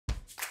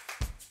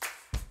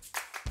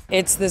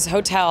It's this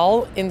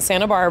hotel in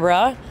Santa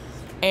Barbara,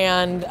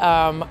 and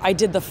I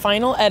did the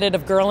final edit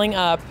of Girling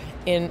Up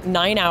in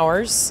 9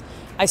 hours.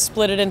 I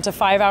split it into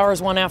 5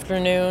 hours one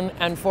afternoon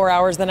and 4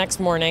 hours the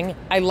next morning.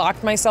 I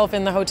locked myself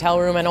in the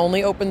hotel room and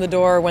only opened the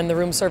door when the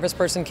room service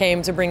person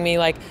came to bring me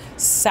like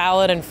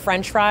salad and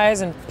French fries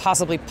and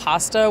possibly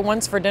pasta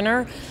once for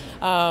dinner.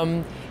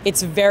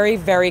 It's very,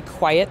 very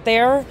quiet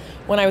there.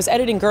 When I was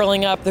editing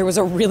Girling Up, there was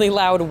a really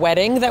loud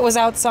wedding that was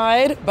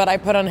outside, but I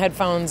put on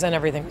headphones and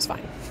everything was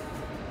fine.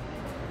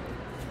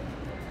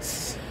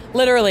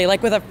 Literally,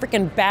 like with a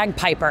freaking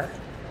bagpiper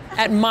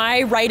at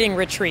my writing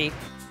retreat.